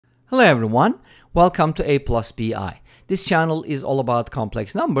Hello everyone, welcome to aplusbi. This channel is all about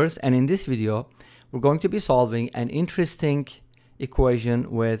complex numbers, and in this video we're going to be solving an interesting equation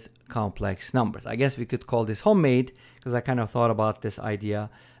with complex numbers. I guess we could call this homemade because I kind of thought about this idea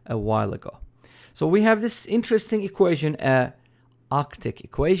a while ago. So we have this interesting equation, a octic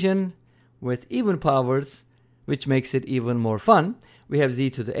equation with even powers, which makes it even more fun. We have z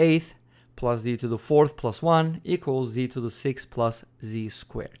to the 8th plus z to the 4th plus 1 equals z to the 6th plus z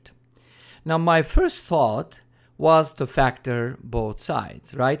squared. Now, my first thought was to factor both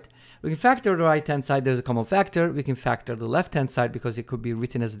sides, right? We can factor the right-hand side, there's a common factor. We can factor the left-hand side because it could be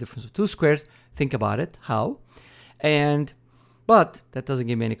written as a difference of two squares. Think about it, how? But that doesn't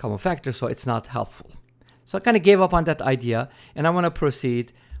give me any common factor, so it's not helpful. So I kind of gave up on that idea, and I want to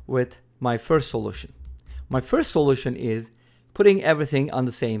proceed with my first solution. My first solution is putting everything on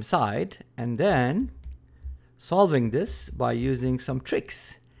the same side and then solving this by using some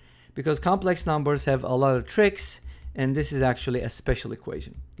tricks. Because complex numbers have a lot of tricks, and this is actually a special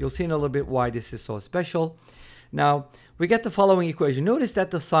equation. You'll see in a little bit why this is so special. Now, we get the following equation. Notice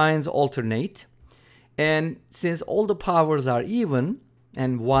that the signs alternate, and since all the powers are even,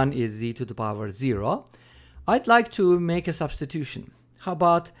 and 1 is z to the power 0, I'd like to make a substitution. How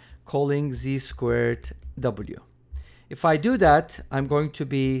about calling z squared w? If I do that, I'm going to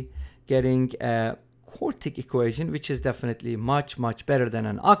be getting a quartic equation, which is definitely much better than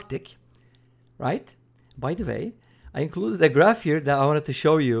an octic, right? By the way, I included a graph here that I wanted to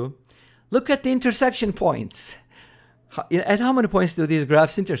show you. Look at the intersection points. At how many points do these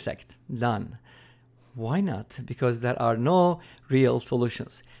graphs intersect? None. Why not? Because there are no real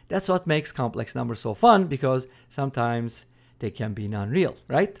solutions. That's what makes complex numbers so fun, because sometimes they can be non-real,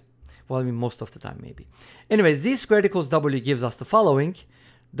 right? Well, I mean, most of the time maybe. Anyway, z squared equals w gives us the following: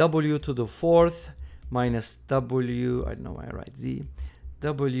 w to the 4th minus w, I don't know why I write z,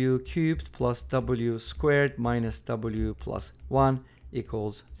 w cubed plus w squared minus w plus 1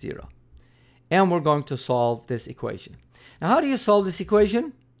 equals 0. And we're going to solve this equation. Now, how do you solve this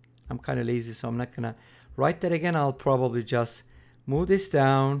equation? I'm kind of lazy, so I'm not going to write that again. I'll probably just move this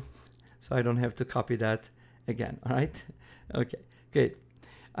down so I don't have to copy that again, all right? Okay, good.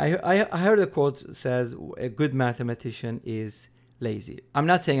 I heard a quote that says, a good mathematician is lazy. I'm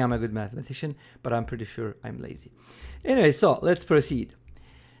not saying I'm a good mathematician, but I'm pretty sure I'm lazy. Anyway, so let's proceed.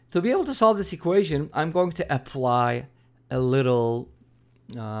 To be able to solve this equation, I'm going to apply a little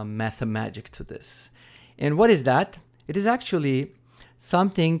math magic to this. And what is that? It is actually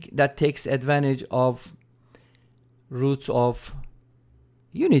something that takes advantage of roots of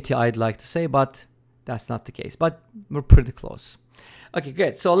unity, I'd like to say, but that's not the case. But we're pretty close. Okay,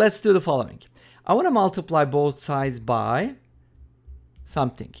 great. So let's do the following. I want to multiply both sides by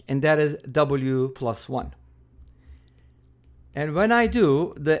something, and that is w plus 1. And when I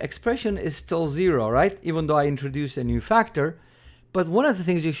do, the expression is still 0, right? Even though I introduced a new factor. But one of the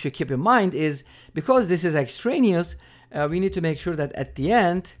things you should keep in mind is, because this is extraneous, we need to make sure that at the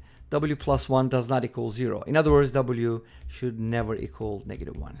end, w plus 1 does not equal 0. In other words, w should never equal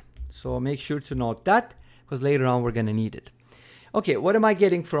 -1. So make sure to note that, because later on we're going to need it. Okay, what am I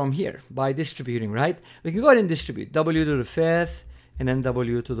getting from here? By distributing, right? We can go ahead and distribute w to the 5th, and then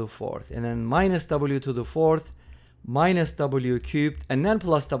w to the 4th, and then minus w to the 4th, minus w cubed, and then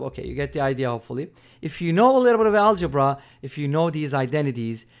plus w. Okay, you get the idea, hopefully. If you know a little bit of algebra, if you know these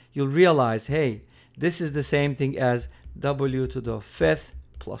identities, you'll realize, hey, this is the same thing as w to the 5th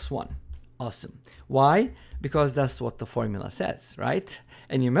plus 1. Awesome. Why? Because that's what the formula says, right?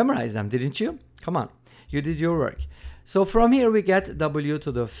 And you memorized them, didn't you? Come on, you did your work. So from here we get w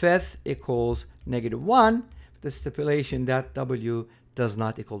to the 5th equals -1, the stipulation that w does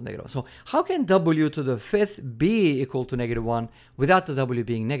not equal -1. So how can w to the 5th be equal to -1 without the w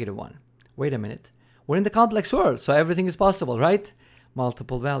being -1? Wait a minute. We're in the complex world, so everything is possible, right?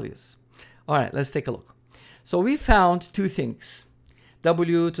 Multiple values. All right, let's take a look. So we found two things.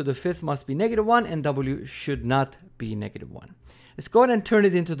 W to the 5th must be -1, and w should not be -1. Let's go ahead and turn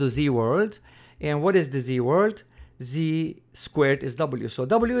it into the z world. And what is the z world? Z squared is w. So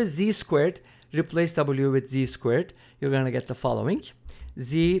w is z squared. Replace w with z squared. You're going to get the following.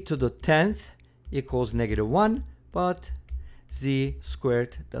 Z to the 10th equals -1, but z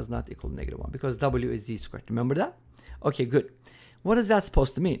squared does not equal -1 because w is z squared. Remember that? Okay, good. What is that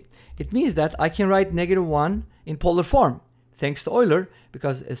supposed to mean? It means that I can write -1 in polar form, thanks to Euler,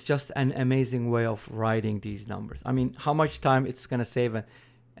 because it's just an amazing way of writing these numbers. I mean, how much time it's going to save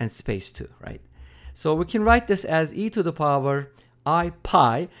and space too, right? So we can write this as e to the power I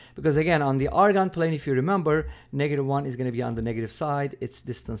pi, because again, on the argon plane, if you remember, -1 is going to be on the negative side. Its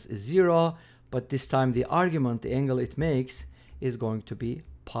distance is 0, but this time the argument, the angle it makes, is going to be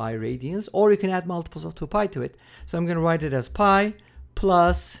pi radians, or you can add multiples of 2 pi to it. So I'm going to write it as pi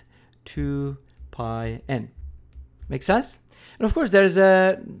plus 2 pi n. Make sense? And of course, there's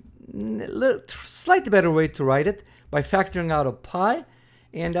a slightly better way to write it by factoring out a pi,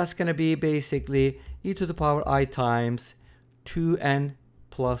 and that's going to be basically e to the power I times 2n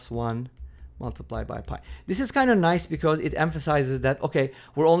plus 1 multiplied by pi. This is kind of nice because it emphasizes that, okay,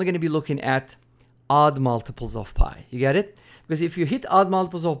 we're only going to be looking at odd multiples of pi. You get it? Because if you hit odd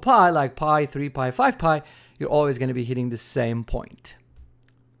multiples of pi, like pi, 3 pi, 5 pi, you're always going to be hitting the same point.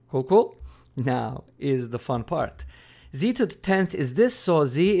 Cool, cool? Now is the fun part. Z to the 10th is this, so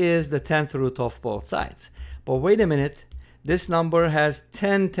Z is the 10th root of both sides. But wait a minute, this number has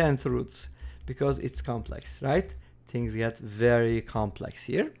 10 10th roots because it's complex, right? Things get very complex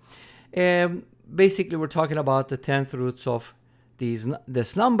here. Basically, we're talking about the 10th roots of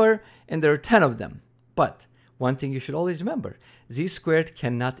this number, and there are 10 of them. But one thing you should always remember, Z squared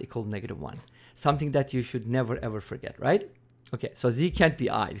cannot equal -1. Something that you should never ever forget, right? Okay, so Z can't be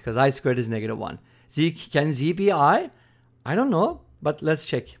I because I squared is -1. Can Z be I? I don't know, but let's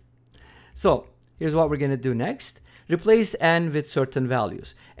check. So here's what we're going to do next. Replace n with certain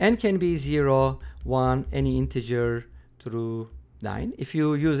values. N can be 0, 1, any integer through 9. If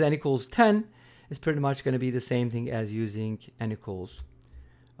you use n equals 10, it's pretty much going to be the same thing as using n equals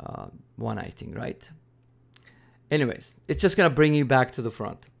 1, I think, right? Anyways, it's just going to bring you back to the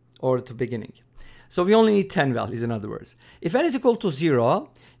front or to beginning. So we only need 10 values, in other words. If n is equal to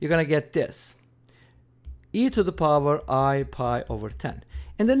 0, you're going to get this. E to the power I pi over 10.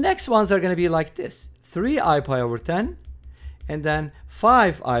 And the next ones are going to be like this. 3i pi over 10. And then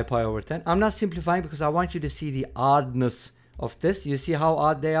 5i pi over 10. I'm not simplifying because I want you to see the oddness of this. You see how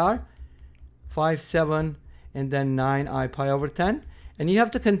odd they are? 5, 7, and then 9i pi over 10. And you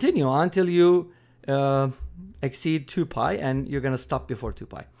have to continue until you exceed 2 pi, and you're going to stop before 2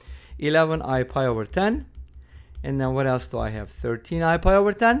 pi. 11i pi over 10. And then what else do I have? 13i pi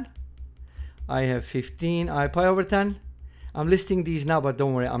over 10. I have 15i pi over 10. I'm listing these now, but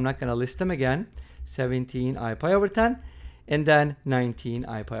don't worry, I'm not going to list them again. 17i pi over 10. And then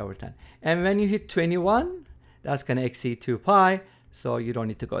 19i pi over 10. And when you hit 21, that's going to exceed 2 pi, so you don't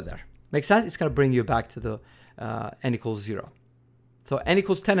need to go there. Make sense? It's going to bring you back to the n equals 0. So n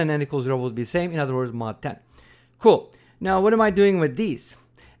equals 10 and n equals 0 would be the same. In other words, mod 10. Cool. Now, what am I doing with these?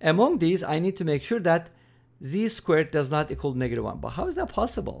 Among these, I need to make sure that z squared does not equal -1. But how is that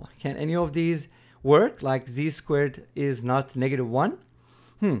possible? Can any of these work? Like z squared is not -1?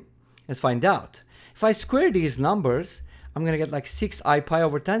 Let's find out. If I square these numbers, I'm going to get like 6i pi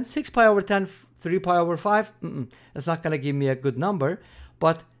over 10. 6 pi over 10, 3 pi over 5. That's not going to give me a good number.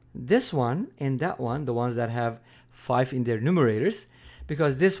 But this one and that one, the ones that have 5 in their numerators,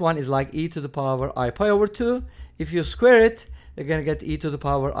 because this one is like e to the power I pi over 2. If you square it, you're going to get e to the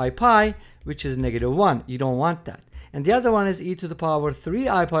power I pi, which is -1. You don't want that. And the other one is e to the power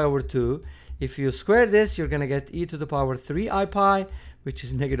 3i pi over 2. If you square this, you're going to get e to the power 3i pi, which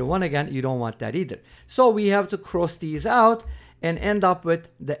is -1 again. You don't want that either. So we have to cross these out and end up with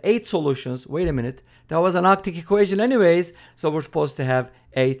the 8 solutions. Wait a minute. That was an octic equation anyways. So we're supposed to have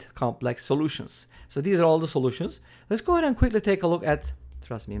 8 complex solutions. So these are all the solutions. Let's go ahead and quickly take a look at,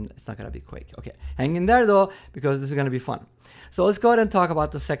 trust me, it's not going to be quick. Okay, hang in there though, because this is going to be fun. So let's go ahead and talk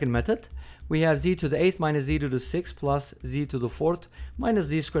about the second method. We have z to the 8th minus z to the 6th plus z to the 4th minus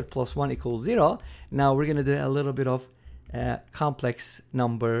z squared plus 1 equals 0. Now we're going to do a little bit of complex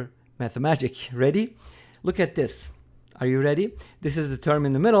number mathemagic. Ready? Look at this. Are you ready? This is the term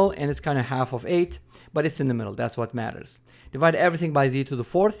in the middle, and it's kind of half of 8, but it's in the middle. That's what matters. Divide everything by z to the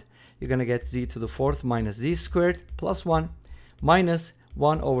 4th. You're going to get z to the 4th minus z squared plus 1 minus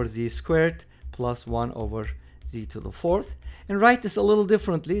 1 over z squared plus 1 over z to the 4th. And write this a little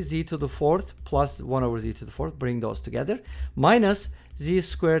differently. Z to the 4th plus 1 over z to the 4th. Bring those together. Minus z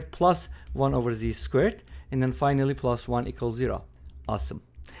squared plus 1 over z squared. And then finally plus 1 equals 0. Awesome.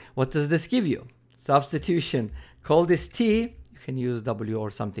 What does this give you? Substitution. Call this t. You can use w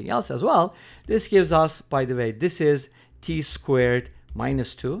or something else as well. This gives us, by the way, this is t squared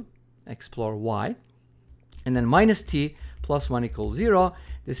minus 2. Explore y. And then minus t plus 1 equals 0.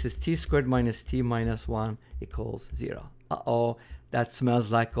 This is t squared minus t minus 1 equals 0. Uh-oh, that smells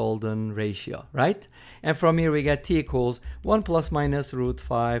like golden ratio, right? And from here we get t equals 1 plus minus root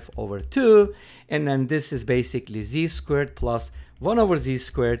 5 over 2. And then this is basically z squared plus 1 over z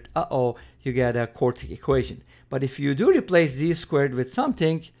squared. Uh-oh, you get a quartic equation. But if you do replace z squared with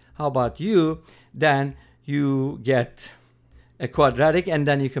something, how about u? Then you get a quadratic, and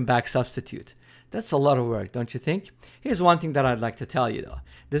then you can back substitute. That's a lot of work, don't you think? Here's one thing that I'd like to tell you though.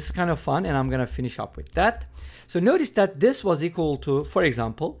 This is kind of fun, and I'm going to finish up with that. So notice that this was equal to, for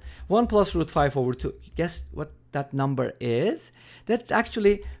example, 1 plus root 5 over 2. Guess what that number is? That's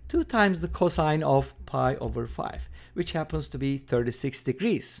actually 2 times the cosine of pi over 5, which happens to be 36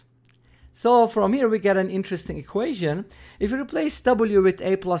 degrees. So from here we get an interesting equation. If you replace w with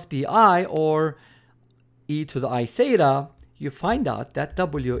a plus bi, or e to the I theta, you find out that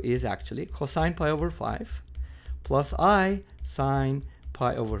w is actually cosine pi over 5 plus I sine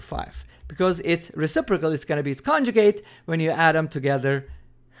pi over 5. Because it's reciprocal, it's going to be its conjugate. When you add them together,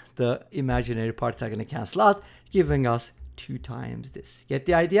 the imaginary parts are going to cancel out, giving us 2 times this. Get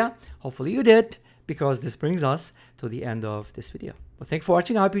the idea? Hopefully you did, because this brings us to the end of this video. Well, thanks for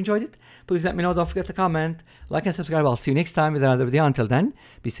watching. I hope you enjoyed it. Please let me know. Don't forget to comment, like, and subscribe. I'll see you next time with another video. Until then,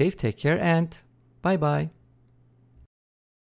 be safe, take care, and bye-bye.